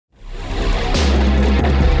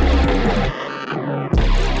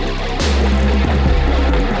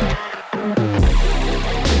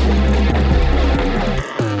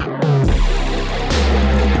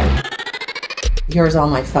here's all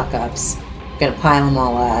my fuck ups. I'm going to pile them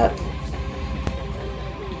all up.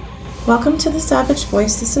 Welcome to the Savage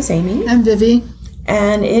Voice. This is Amy. I'm Vivi.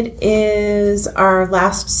 And it is our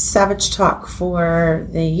last Savage Talk for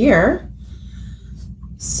the year.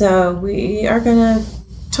 So we are going to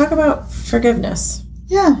talk about forgiveness.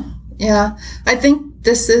 Yeah. I think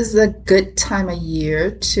this is a good time of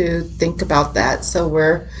year to think about that. So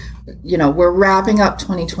we're wrapping up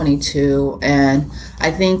 2022. And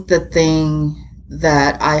I think the thing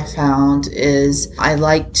that I found is I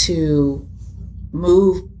like to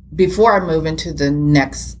before I move into the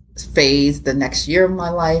next phase, the next year of my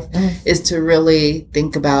life, is to really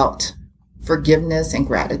think about forgiveness and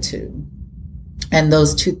gratitude. And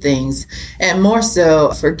those two things, and more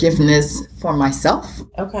so forgiveness for myself.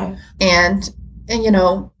 Okay. And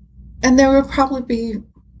there will probably be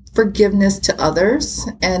forgiveness to others.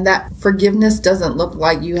 And that forgiveness doesn't look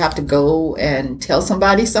like you have to go and tell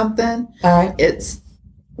somebody something. All right. It's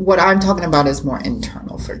what I'm talking about is more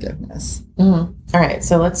internal forgiveness. Mm-hmm. All right.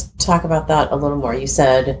 So let's talk about that a little more. You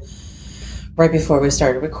said right before we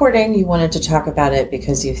started recording, you wanted to talk about it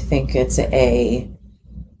because you think it's a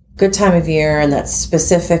good time of year, and that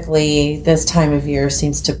specifically this time of year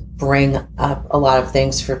seems to bring up a lot of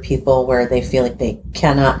things for people where they feel like they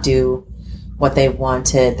cannot do what they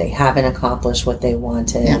wanted, they haven't accomplished what they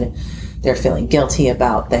wanted, they're feeling guilty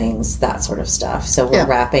about things, that sort of stuff. So we're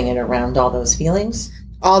wrapping it around all those feelings.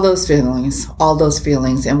 All those feelings,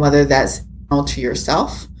 and whether that's to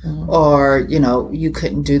yourself, or you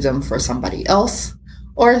couldn't do them for somebody else,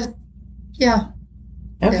 or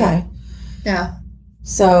Okay. Yeah.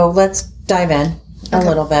 So let's dive in a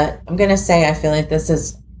little bit. I'm going to say I feel like this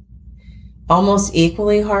is almost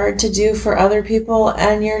equally hard to do for other people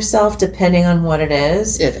and yourself, depending on what it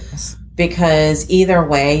is. It is. Because either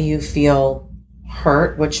way, you feel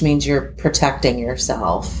hurt, which means you're protecting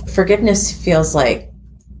yourself. Forgiveness feels like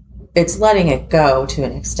it's letting it go to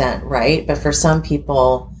an extent, right? But for some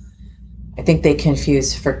people, I think they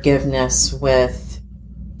confuse forgiveness with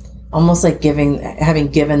almost like having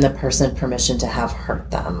given the person permission to have hurt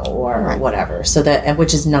them or whatever. So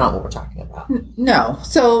which is not what we're talking about. No.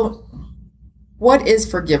 So what is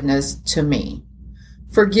forgiveness to me?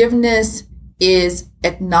 Forgiveness is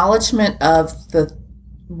acknowledgement of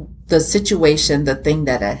the situation, the thing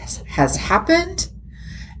that has happened,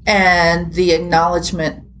 and the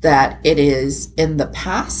acknowledgement that it is in the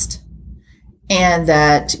past and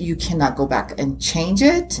that you cannot go back and change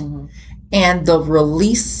it, and the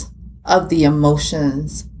release of the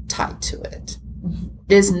emotions tied to it.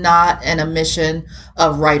 It is not an admission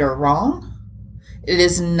of right or wrong. It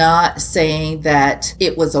is not saying that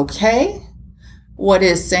it was okay. What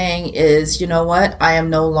it's saying is, you know what? I am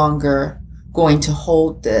no longer going to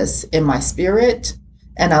hold this in my spirit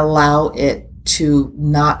and allow it to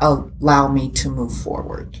not allow me to move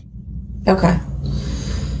forward. Okay.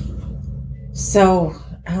 So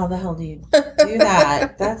how the hell do you do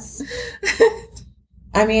that?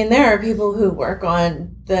 There are people who work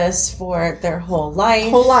on this for their whole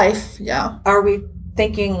life. Yeah. Are we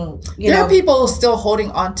thinking, there are people still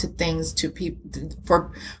holding on to things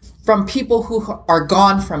from people who are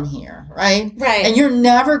gone from here, right? Right. And you're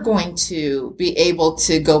never going to be able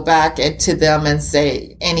to go back to them and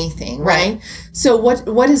say anything, right? So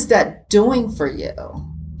what is that doing for you?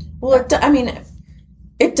 Well,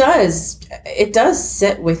 it does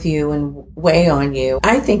sit with you and weigh on you.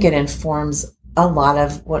 I think it informs a lot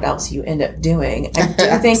of what else you end up doing. I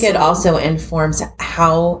do think it also informs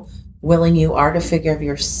how willing you are to forgive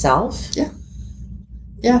yourself.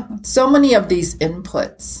 Yeah. So many of these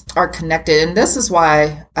inputs are connected. And this is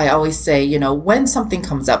why I always say, when something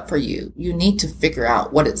comes up for you, you need to figure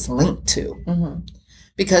out what it's linked to.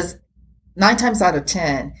 Because 9 times out of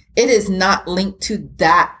 10, it is not linked to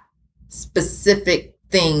that specific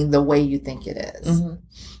thing the way you think it is.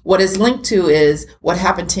 What is linked to is what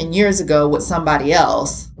happened 10 years ago with somebody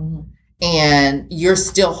else, and you're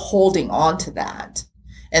still holding on to that.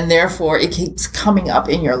 And therefore, it keeps coming up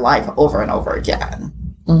in your life over and over again.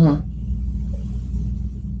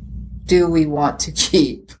 Do we want to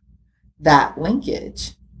keep that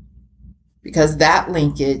linkage? Because that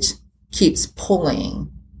linkage keeps pulling.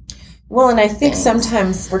 Well, and I think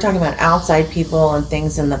sometimes we're talking about outside people and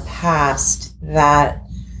things in the past that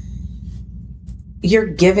you're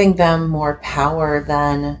giving them more power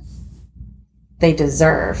than they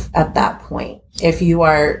deserve at that point. If you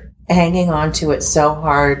are hanging on to it so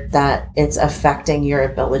hard that it's affecting your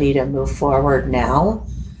ability to move forward now,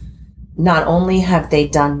 not only have they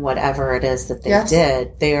done whatever it is that they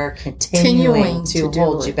did, they are continuing to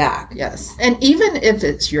hold you back. Yes. And even if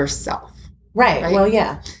it's yourself. Right. Well,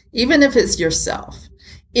 yeah. Even if it's yourself,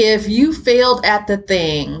 if you failed at the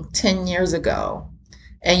thing 10 years ago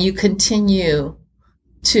and you continue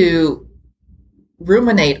to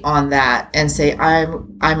ruminate on that and say,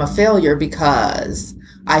 I'm a failure because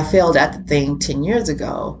I failed at the thing 10 years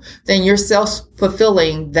ago, then you're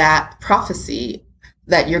self-fulfilling that prophecy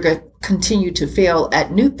that you're going to continue to fail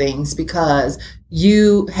at new things because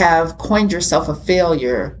you have coined yourself a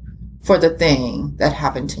failure for the thing that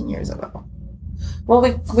happened 10 years ago. Well,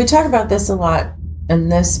 we talk about this a lot in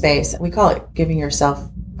this space. We call it giving yourself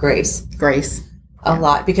grace. Grace. A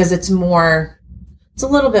lot, because it's a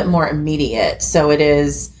little bit more immediate. So it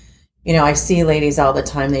is, I see ladies all the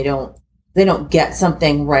time, they don't get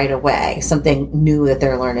something right away, something new that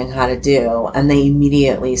they're learning how to do, and they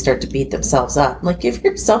immediately start to beat themselves up. Like, give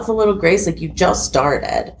yourself a little grace, like you just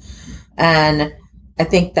started. And I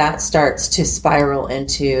think that starts to spiral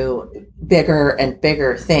into bigger and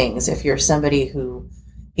bigger things if you're somebody who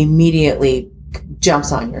immediately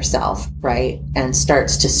jumps on yourself, right? And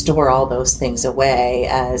starts to store all those things away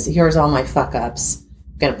as, here's all my fuck ups,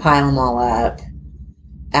 I'm going to pile them all up.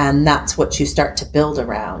 And that's what you start to build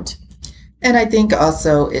around. And I think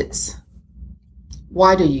also it's,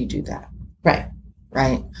 why do you do that? Right.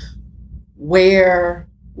 Right. Where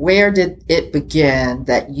did it begin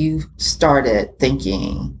that you started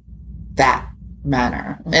thinking that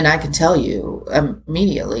manner? And I can tell you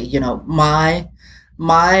immediately,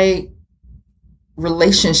 my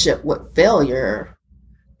relationship with failure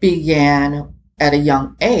began at a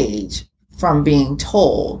young age from being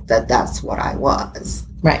told that that's what I was.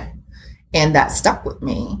 Right. And that stuck with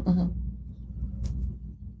me. Mm-hmm.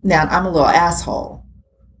 Now, I'm a little asshole.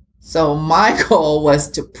 So my goal was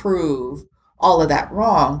to prove all of that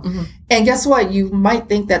wrong. Mm-hmm. And guess what? You might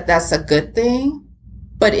think that that's a good thing,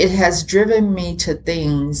 but it has driven me to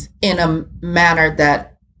things in a manner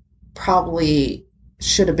that probably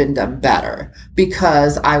should have been done better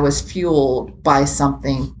because I was fueled by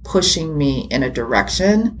something pushing me in a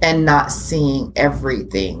direction and not seeing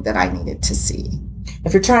everything that I needed to see.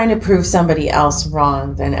 If you're trying to prove somebody else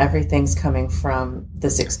wrong, then everything's coming from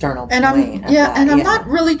this external point. I'm not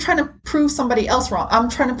really trying to prove somebody else wrong. I'm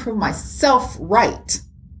trying to prove myself right.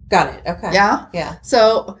 Got it. Okay. Yeah? Yeah.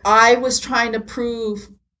 So I was trying to prove,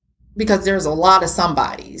 because there's a lot of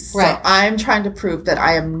somebodies. Right. So I'm trying to prove that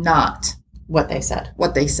I am not what they said.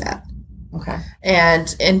 Okay.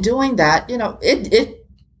 And in doing that, it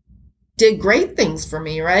did great things for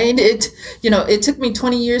me, right? It took me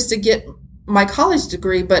 20 years to get my college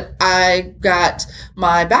degree, but I got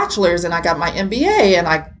my bachelor's and I got my MBA and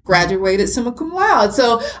I graduated summa cum laude.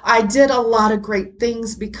 So I did a lot of great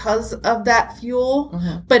things because of that fuel,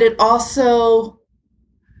 but it also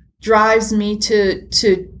drives me to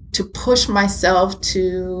push myself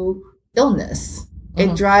to illness.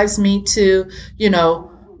 It drives me to,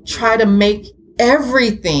 try to make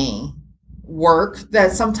everything work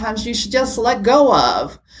that sometimes you should just let go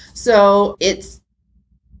of. So it's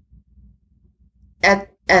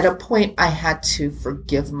at a point I had to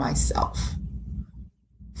forgive myself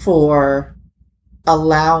for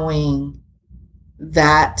allowing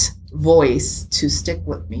that voice to stick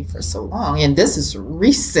with me for so long. And this is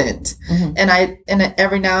recent. And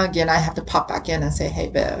every now and again I have to pop back in and say, hey,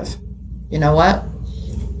 Bev, you know what?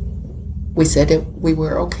 We said it, we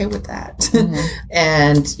were okay with that.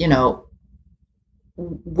 And,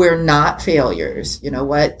 we're not failures. You know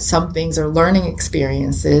what? Some things are learning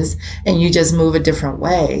experiences and you just move a different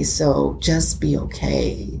way. So just be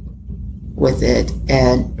okay with it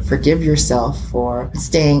and forgive yourself for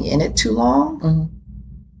staying in it too long.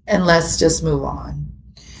 And let's just move on.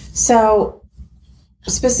 So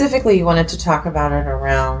specifically, you wanted to talk about it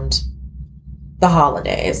around the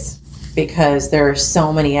holidays, because there are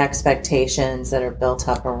so many expectations that are built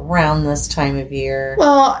up around this time of year.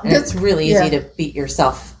 Well, and it's really easy to beat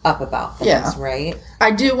yourself up about things, right?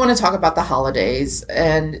 I do want to talk about the holidays.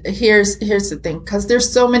 And here's the thing, because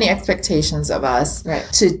there's so many expectations of us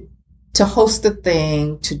to host the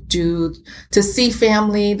thing, to see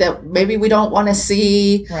family that maybe we don't want to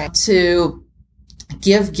see, to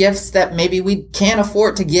give gifts that maybe we can't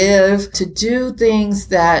afford to give, to do things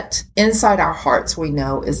that inside our hearts we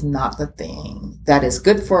know is not the thing that is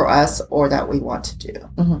good for us or that we want to do.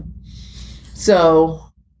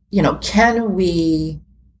 So, can we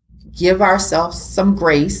give ourselves some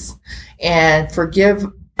grace and forgive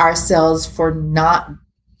ourselves for not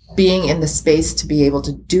being in the space to be able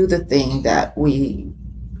to do the thing that we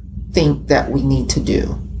think that we need to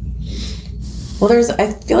do? Well,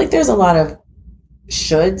 I feel like there's a lot of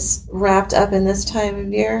shoulds wrapped up in this time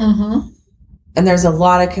of year. And there's a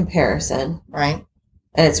lot of comparison. Right.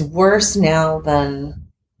 And it's worse now than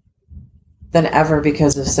ever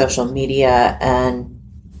because of social media and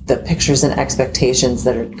the pictures and expectations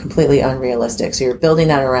that are completely unrealistic. So you're building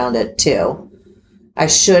that around it too. I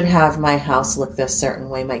should have my house look this certain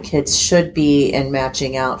way. My kids should be in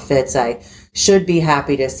matching outfits. I should be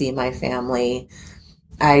happy to see my family.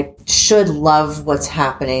 I should love what's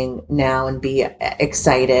happening now and be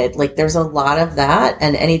excited. Like there's a lot of that.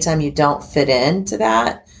 And anytime you don't fit into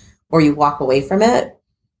that or you walk away from it,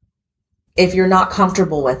 if you're not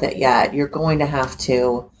comfortable with it yet, you're going to have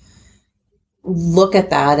to look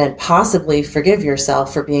at that and possibly forgive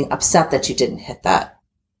yourself for being upset that you didn't hit that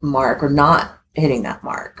mark or not hitting that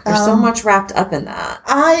mark. There's so much wrapped up in that.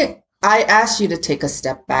 I ask you to take a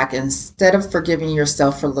step back. Instead of forgiving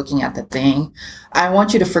yourself for looking at the thing, I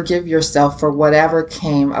want you to forgive yourself for whatever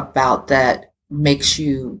came about that makes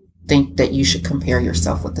you think that you should compare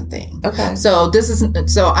yourself with the thing. Okay. So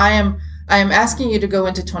I am asking you to go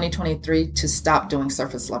into 2023 to stop doing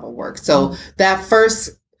surface level work. So that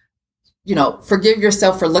first, forgive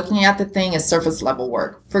yourself for looking at the thing is surface level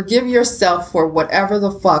work. Forgive yourself for whatever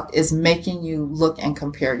the fuck is making you look and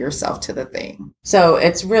compare yourself to the thing. So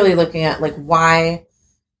it's really looking at like, why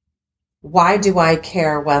do I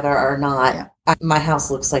care whether or not my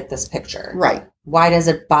house looks like this picture? Right. Why does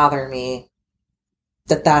it bother me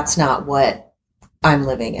that that's not what I'm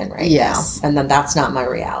living in right now? And then that's not my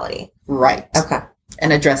reality. Right. Okay.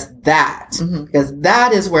 And address that because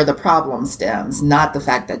that is where the problem stems, not the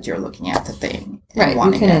fact that you're looking at the thing. Right.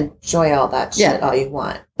 You can enjoy all that shit all you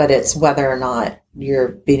want, but it's whether or not you're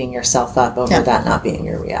beating yourself up over that not being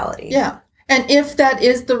your reality. Yeah. And if that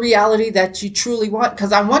is the reality that you truly want,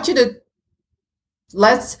 because I want you to,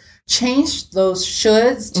 let's change those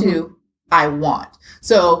shoulds to I want.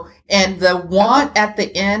 So, and the want at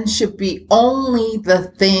the end should be only the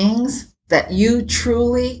things that you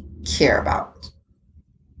truly care about.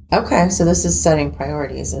 Okay, so this is setting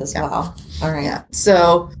priorities as well. All right. Yeah.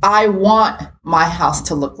 So I want my house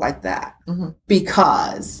to look like that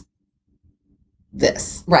because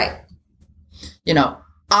this. Right.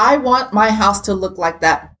 I want my house to look like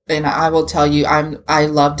that. And I will tell you, I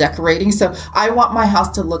love decorating. So I want my house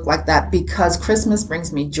to look like that because Christmas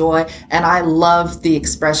brings me joy. And I love the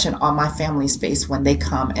expression on my family's face when they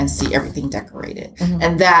come and see everything decorated.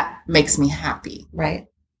 And that makes me happy. Right.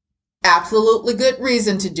 Absolutely good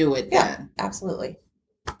reason to do it. Yeah, then. absolutely.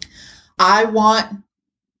 I want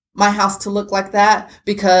my house to look like that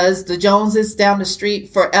because the Joneses down the street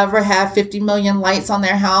forever have 50 million lights on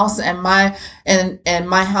their house and my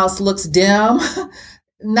house looks dim.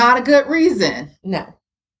 Not a good reason. No.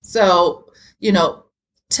 So,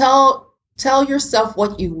 tell yourself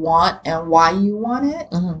what you want and why you want it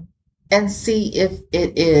and see if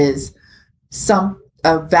it is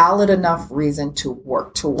a valid enough reason to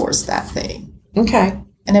work towards that thing. Okay.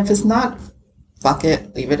 And if it's not, fuck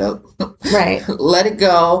it, leave it up. Right. Let it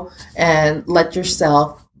go and let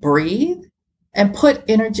yourself breathe and put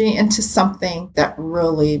energy into something that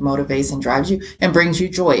really motivates and drives you and brings you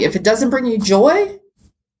joy. If it doesn't bring you joy,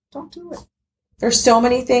 don't do it. There's so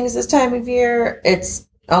many things this time of year. It's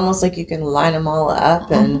almost like you can line them all up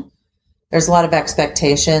and there's a lot of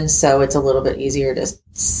expectations, so it's a little bit easier to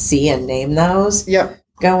see and name those. Yep.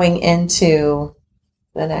 Going into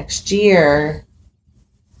the next year,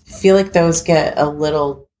 I feel like those get a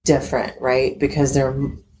little different, right? Because they're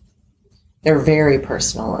very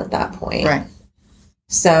personal at that point. Right.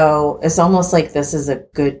 So it's almost like this is a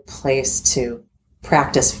good place to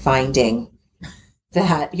practice finding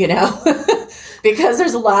that, because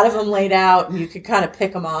there's a lot of them laid out and you could kind of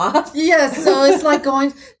pick them off. Yes. So it's like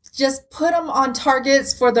just put them on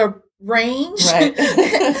targets for the range right.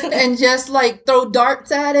 and just like throw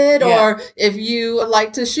darts at it. Or if you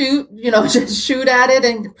like to shoot, just shoot at it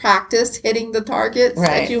and practice hitting the targets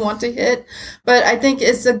that you want to hit. But I think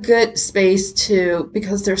it's a good space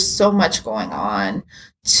because there's so much going on,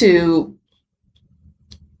 to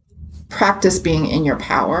practice being in your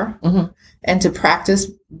power and to practice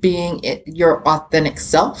being your authentic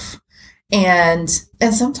self. And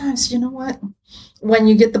sometimes, you know what? When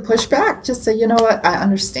you get the pushback, just say, you know what? I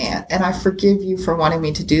understand. And I forgive you for wanting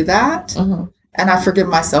me to do that. And I forgive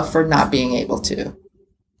myself for not being able to.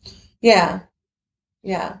 Yeah.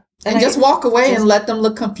 Yeah. And just walk away and let them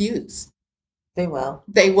look confused. They will.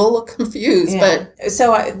 They will look confused. Yeah. But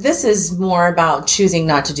so this is more about choosing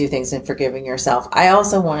not to do things and forgiving yourself. I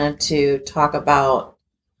also wanted to talk about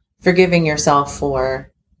forgiving yourself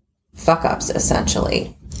for fuck ups,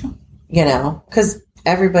 essentially. Because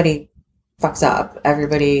everybody fucks up.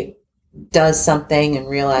 Everybody does something and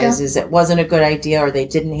realizes it wasn't a good idea or they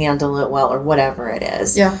didn't handle it well or whatever it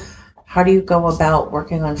is. Yeah. How do you go about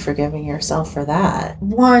working on forgiving yourself for that?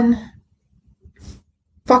 One,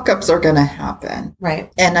 fuck ups are going to happen.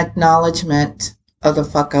 Right. And acknowledgement of the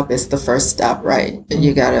fuck up is the first step, right?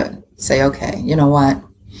 You got to say, okay, you know what?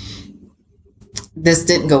 This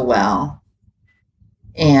didn't go well.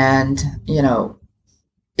 And,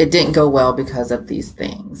 it didn't go well because of these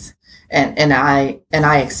things. And I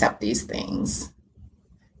accept these things.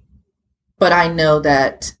 But I know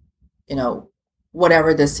that,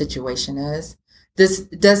 whatever this situation is,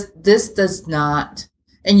 this does not,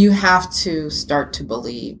 and you have to start to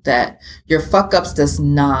believe that your fuck ups does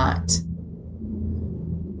not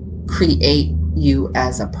create you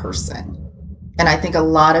as a person. And I think a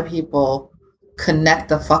lot of people connect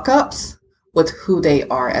the fuck ups with who they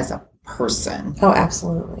are as a person. Oh,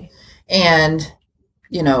 absolutely. And,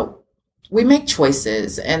 we make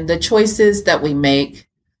choices, and the choices that we make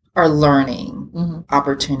are learning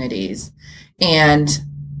opportunities. And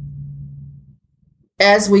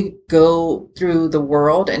as we go through the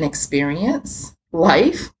world and experience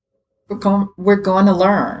life, we're going to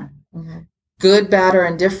learn good, bad, or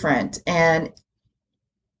indifferent. And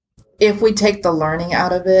if we take the learning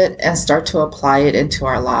out of it and start to apply it into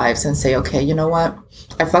our lives and say, okay, you know what?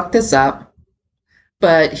 I fucked this up,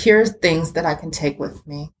 but here's things that I can take with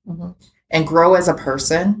me and grow as a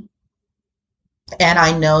person. And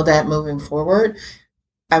I know that moving forward,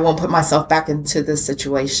 I won't put myself back into this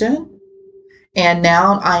situation. And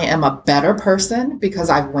now I am a better person because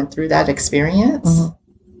I went through that experience.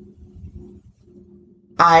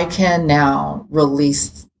 I can now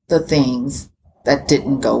release the things that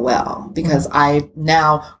didn't go well because I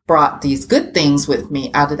now brought these good things with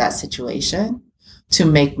me out of that situation to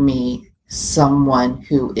make me someone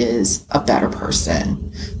who is a better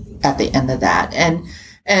person at the end of that.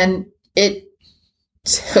 And it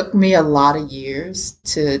took me a lot of years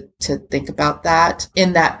to think about that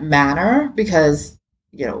in that manner because,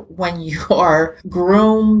 when you are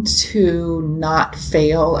groomed to not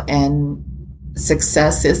fail and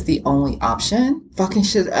success is the only option, fucking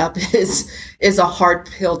shit up is a hard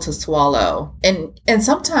pill to swallow. And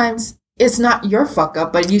sometimes it's not your fuck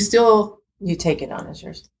up, but you take it on as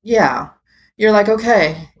yours. Yeah. You're like,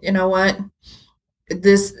 okay, you know what?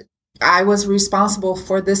 I was responsible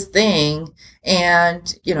for this thing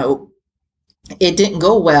and, it didn't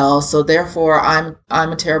go well. So therefore I'm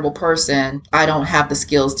a terrible person. I don't have the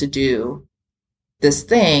skills to do this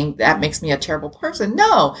thing that makes me a terrible person.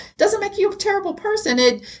 No, it doesn't make you a terrible person.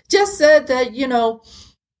 It just said that,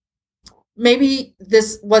 maybe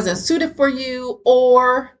this wasn't suited for you,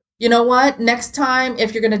 or you know what, next time,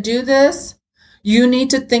 if you're going to do this, you need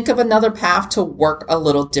to think of another path to work a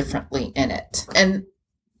little differently in it.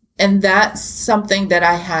 And that's something that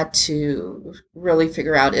I had to really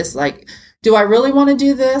figure out is like, do I really want to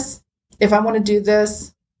do this? If I want to do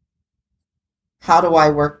this, how do I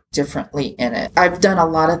work differently in it? I've done a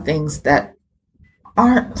lot of things that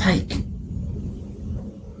aren't like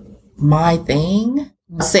my thing.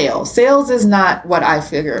 Sales is not what I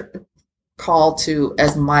called to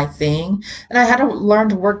as my thing. And I had to learn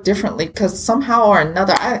to work differently because somehow or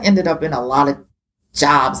another, I ended up in a lot of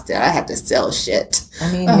jobs that I had to sell shit.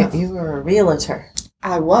 I mean, you were a realtor.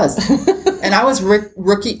 I was. And I was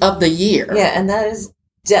rookie of the year. Yeah, and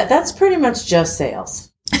that's pretty much just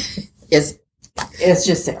sales. It's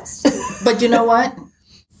just sales. But you know what?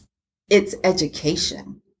 It's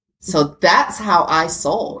education. So that's how I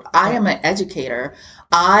sold. I am an educator.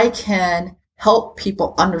 I can help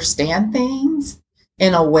people understand things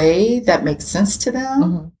in a way that makes sense to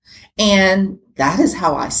them. And that is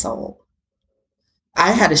how I sold.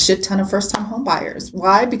 I had a shit ton of first-time home buyers.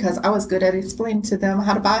 Why? Because I was good at explaining to them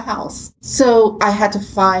how to buy a house. So I had to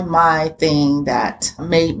find my thing that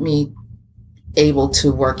made me able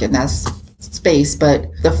to work in that space. But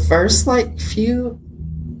the first few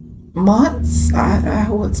months, I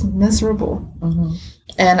was miserable.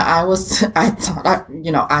 And I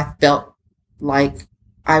felt like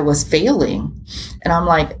I was failing. And I'm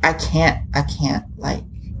like, I can't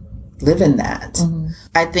live in that.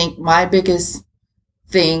 I think my biggest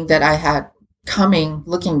thing that I had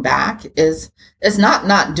looking back is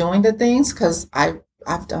not doing the things, because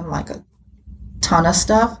I've done like a ton of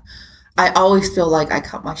stuff. I always feel like I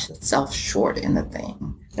cut myself short in the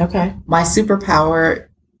thing. Okay. My superpower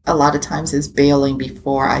a lot of times is bailing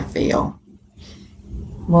before I fail.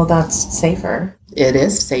 Well, that's safer. It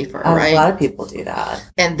is safer, right? A lot of people do that.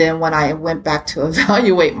 And then when I went back to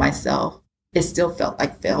evaluate myself, it still felt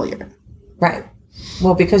like failure. Right.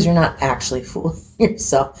 Well, because you're not actually fooling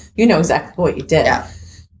yourself. You know exactly what you did. Yeah.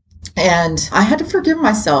 And I had to forgive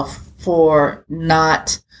myself for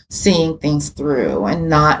not seeing things through and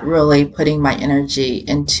not really putting my energy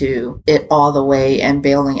into it all the way and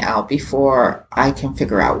bailing out before I can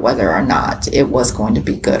figure out whether or not it was going to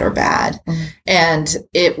be good or bad. Mm-hmm. And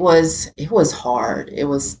it was hard. It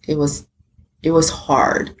was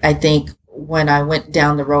hard. I think when I went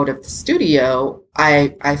down the road of the studio,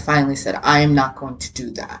 I finally said, I am not going to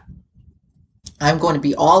do that. I'm going to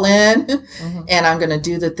be all in, mm-hmm. and I'm going to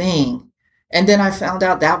do the thing. And then I found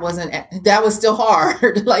out that was still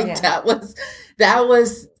hard. Like, yeah. that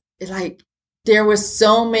was like, there were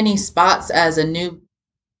so many spots as a new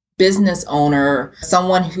business owner,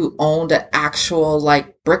 someone who owned an actual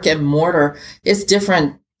like brick and mortar. It's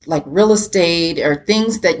different, like real estate or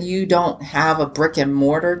things that you don't have a brick and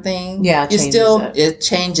mortar thing. Yeah. It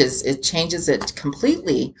changes it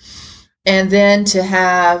completely. And then to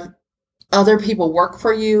have other people work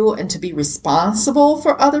for you and to be responsible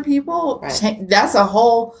for other people, right. That's a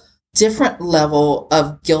whole different level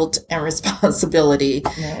of guilt and responsibility.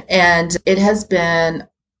 Right. And it has been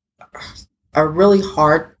a really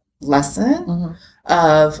hard lesson, mm-hmm.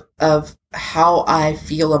 of how I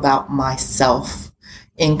feel about myself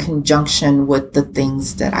in conjunction with the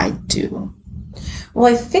things that I do.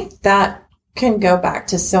 Well, I think that can go back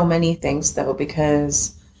to so many things, though,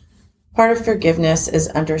 because part of forgiveness is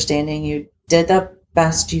understanding you did the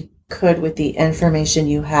best you could with the information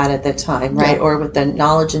you had at the time, right? Yeah. Or with the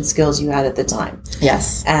knowledge and skills you had at the time.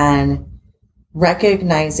 Yes. And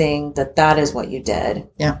recognizing that that is what you did.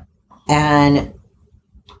 Yeah. And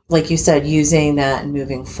like you said, using that and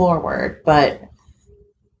moving forward. But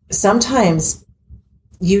sometimes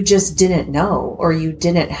you just didn't know, or you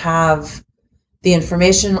didn't have the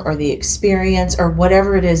information or the experience or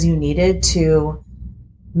whatever it is you needed to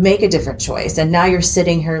make a different choice. And now you're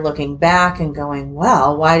sitting here looking back and going,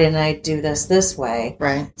 well, why didn't I do this way?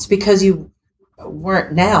 Right. It's because you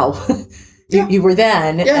weren't now. Yeah. You were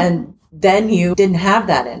then, yeah. and then you didn't have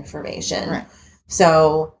that information. Right.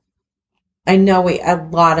 So I know a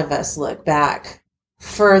lot of us look back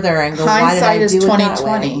further and go, why did I do it that way? Hindsight is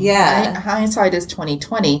 2020. Yeah. Hindsight is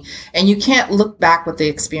 2020. And you can't look back with the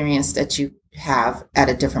experience that you have at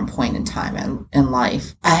a different point in time in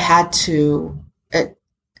life. I had to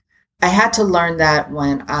learn that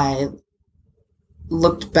when I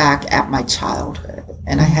looked back at my childhood,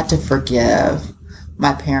 and I had to forgive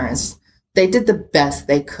my parents. They did the best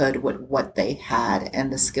they could with what they had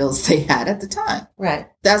and the skills they had at the time. Right.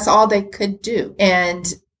 That's all they could do. And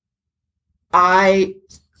I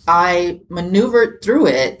maneuvered through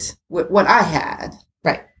it with what I had.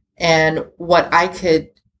 Right. And what I could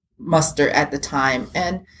muster at the time.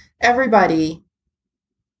 And everybody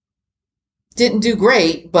didn't do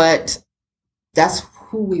great, but that's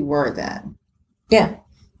who we were then. Yeah.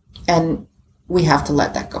 And we have to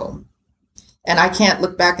let that go. And I can't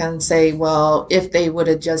look back and say, well, if they would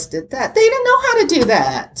have just did that, they didn't know how to do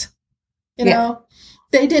that. You know,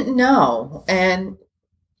 they didn't know. And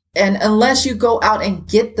unless you go out and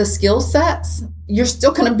get the skill sets, you're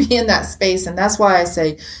still going to be in that space. And that's why I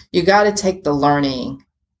say you got to take the learning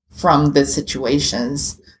from the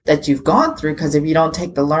situations that you've gone through. Because if you don't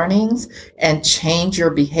take the learnings and change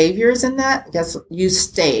your behaviors in that, guess you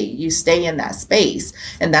stay in that space.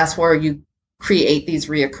 And that's where you create these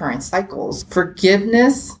reoccurring cycles.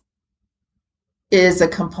 Forgiveness is a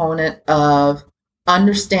component of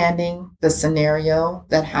understanding the scenario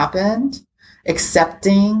that happened,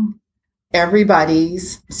 accepting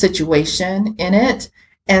everybody's situation in it,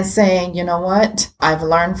 and saying, you know what, I've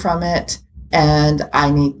learned from it and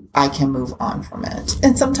I can move on from it.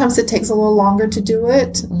 And sometimes it takes a little longer to do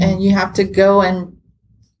it, mm-hmm. and you have to go and,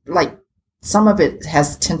 like, some of it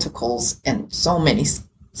has tentacles in so many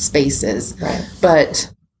spaces. Right.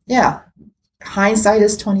 But yeah, hindsight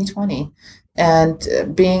is 2020. And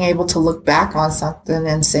being able to look back on something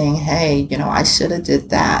and saying, hey, you know, I should have did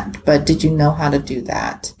that, but did you know how to do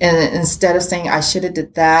that? And instead of saying I should have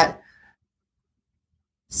did that,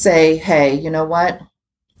 say, hey, you know what?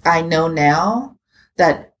 I know now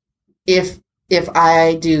that if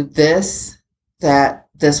I do this, that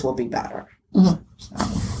this will be better. Mm-hmm.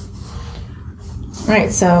 All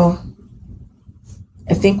right. So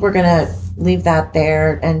I think we're going to leave that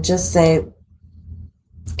there and just say,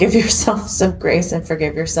 give yourself some grace and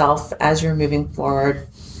forgive yourself as you're moving forward.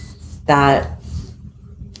 That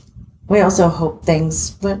we also hope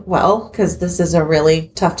things went well, because this is a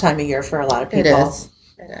really tough time of year for a lot of people. It is.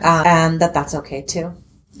 And that's okay too.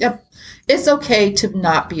 Yep. It's okay to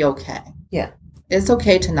not be okay. Yeah. It's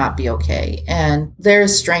okay to not be okay. And there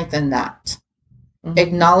is strength in that.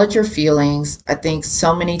 Acknowledge your feelings. I think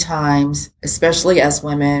so many times, especially as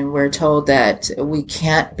women, we're told that we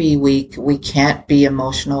can't be weak. We can't be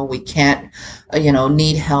emotional. We can't,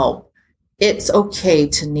 need help. It's okay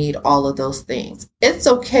to need all of those things. It's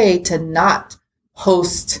okay to not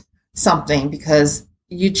host something because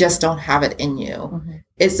you just don't have it in you. Mm-hmm.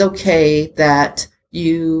 It's okay that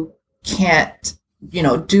you can't,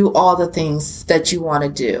 do all the things that you want to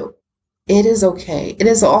do. It is okay. It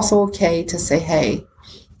is also okay to say, hey,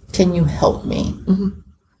 can you help me? Mm-hmm.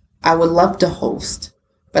 I would love to host,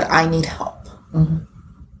 but I need help. Mm-hmm.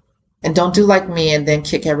 And don't do like me and then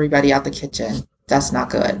kick everybody out the kitchen. That's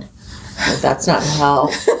not good. No, that's not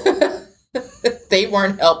help. They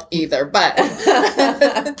weren't help either, but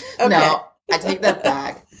okay. No, I take that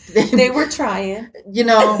back. They were trying.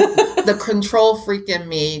 The control freak in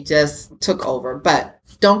me just took over, but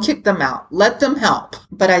don't kick them out. Let them help.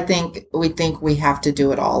 But I think we have to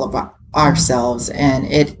do it all of ourselves, and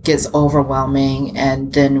it gets overwhelming,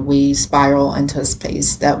 and then we spiral into a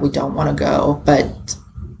space that we don't want to go. But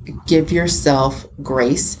give yourself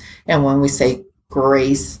grace. And when we say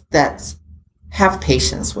grace, that's have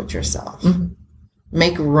patience with yourself. Mm-hmm.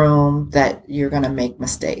 Make room that you're going to make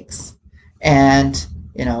mistakes. And,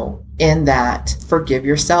 in that, forgive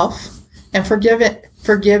yourself and forgive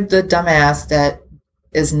the dumbass that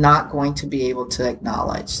is not going to be able to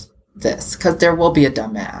acknowledge this, because there will be a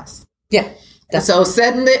dumbass. Yeah. So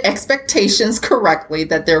setting the expectations correctly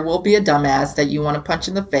that there will be a dumbass that you want to punch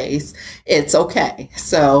in the face, it's okay.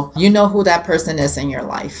 So you know who that person is in your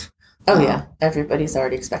life. Oh, yeah. Everybody's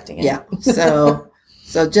already expecting it. Yeah. So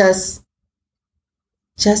just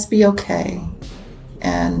be okay.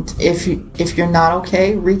 And if you're not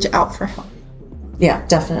okay, reach out for help. Yeah,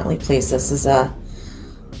 definitely. Please. This is a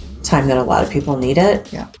time that a lot of people need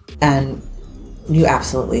it. Yeah. And you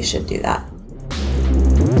absolutely should do that.